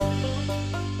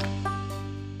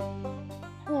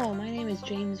is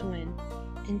James Wynn,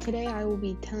 and today I will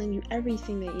be telling you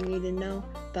everything that you need to know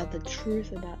about the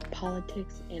truth about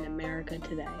politics in America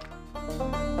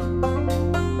today.